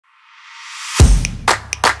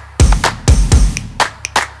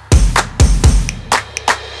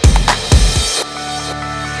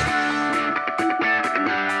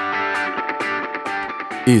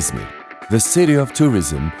Izmir, the city of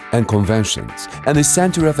tourism and conventions and the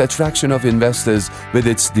center of attraction of investors with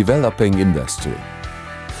its developing industry.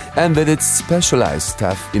 And with its specialized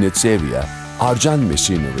staff in its area, Arcan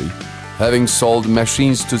Machinery, having sold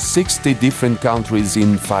machines to 60 different countries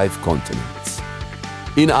in 5 continents.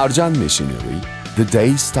 In Arcan Machinery, the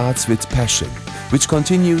day starts with passion, which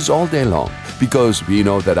continues all day long because we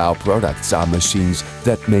know that our products are machines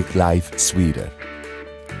that make life sweeter.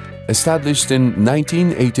 Established in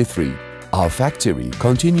 1983, our factory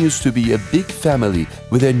continues to be a big family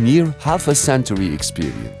with a near half-a-century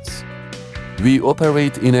experience. We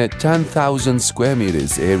operate in a 10,000 square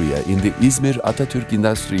meters area in the Izmir Atatürk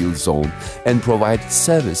Industrial Zone and provide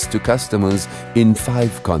service to customers in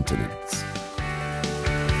 5 continents.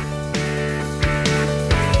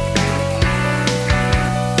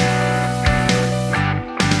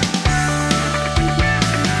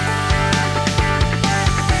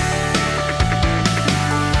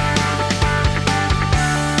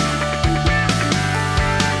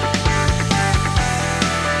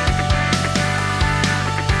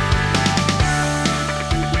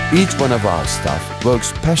 Each one of our staff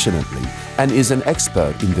works passionately and is an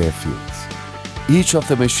expert in their fields. Each of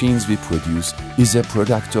the machines we produce is a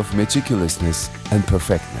product of meticulousness and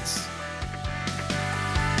perfectness.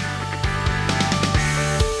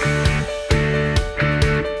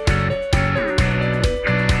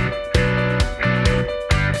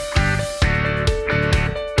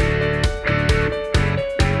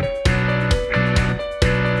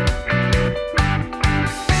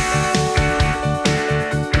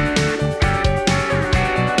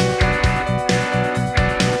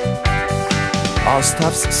 Our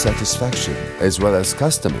staff's satisfaction, as well as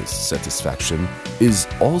customers' satisfaction, is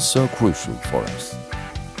also crucial for us.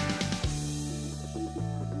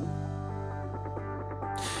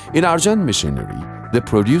 In Arcan Machinery, the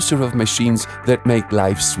producer of machines that make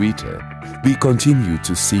life sweeter, we continue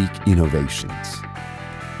to seek innovations.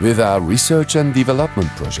 With our research and development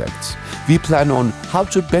projects, we plan on how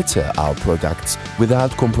to better our products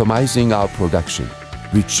without compromising our production,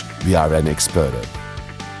 which we are an expert at.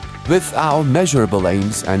 With our measurable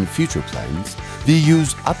aims and future plans, we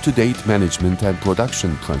use up-to-date management and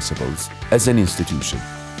production principles as an institution,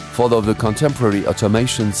 follow the contemporary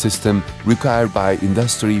automation system required by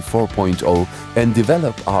Industry 4.0 and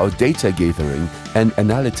develop our data gathering and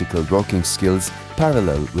analytical working skills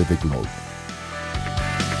parallel with the globe.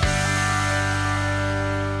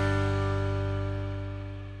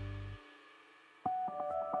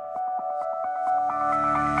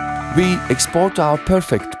 We export our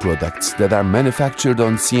perfect products that are manufactured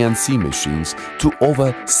on CNC machines to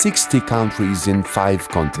over 60 countries in 5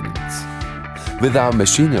 continents. With our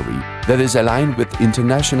machinery that is aligned with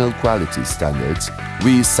international quality standards,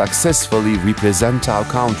 we successfully represent our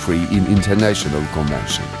country in international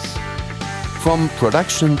conventions. From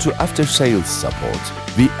production to after-sales support,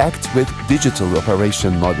 we act with digital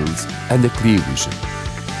operation models and a clear vision.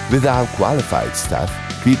 With our qualified staff,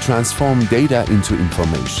 we transform data into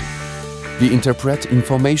information. We interpret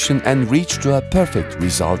information and reach to a perfect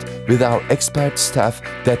result with our expert staff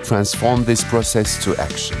that transform this process to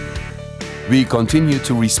action. We continue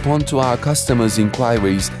to respond to our customers'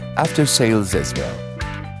 inquiries after sales as well.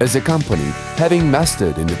 As a company, having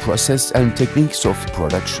mastered in the process and techniques of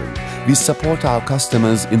production, we support our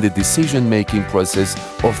customers in the decision-making process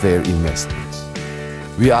of their investments.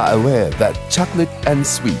 We are aware that chocolate and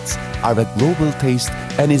sweets are a global taste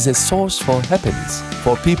and is a source for happiness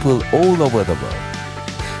for people all over the world.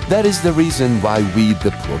 That is the reason why we, the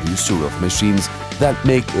producer of machines that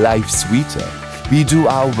make life sweeter, we do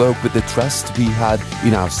our work with the trust we had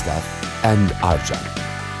in our staff and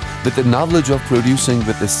Arcan, with the knowledge of producing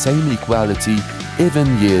with the same equality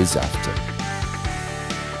even years after.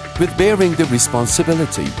 With bearing the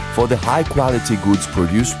responsibility for the high-quality goods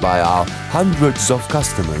produced by our hundreds of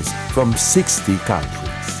customers from 60 countries.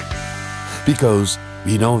 Because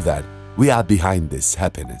we know that we are behind this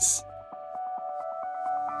happiness.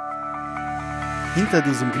 Hinter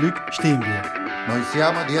diesem Glück stehen wir. Noi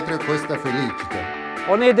siamo dietro questa felicità.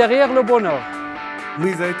 On est derrière le bonheur.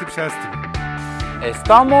 Мы за этим счастьем.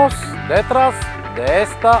 Estamos detrás de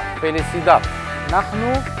esta felicidad.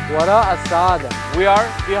 نحن وراء السعادة. We are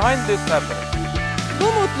behind this happiness. Bu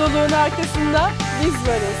mutluluğun arkasında biz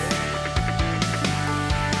varız.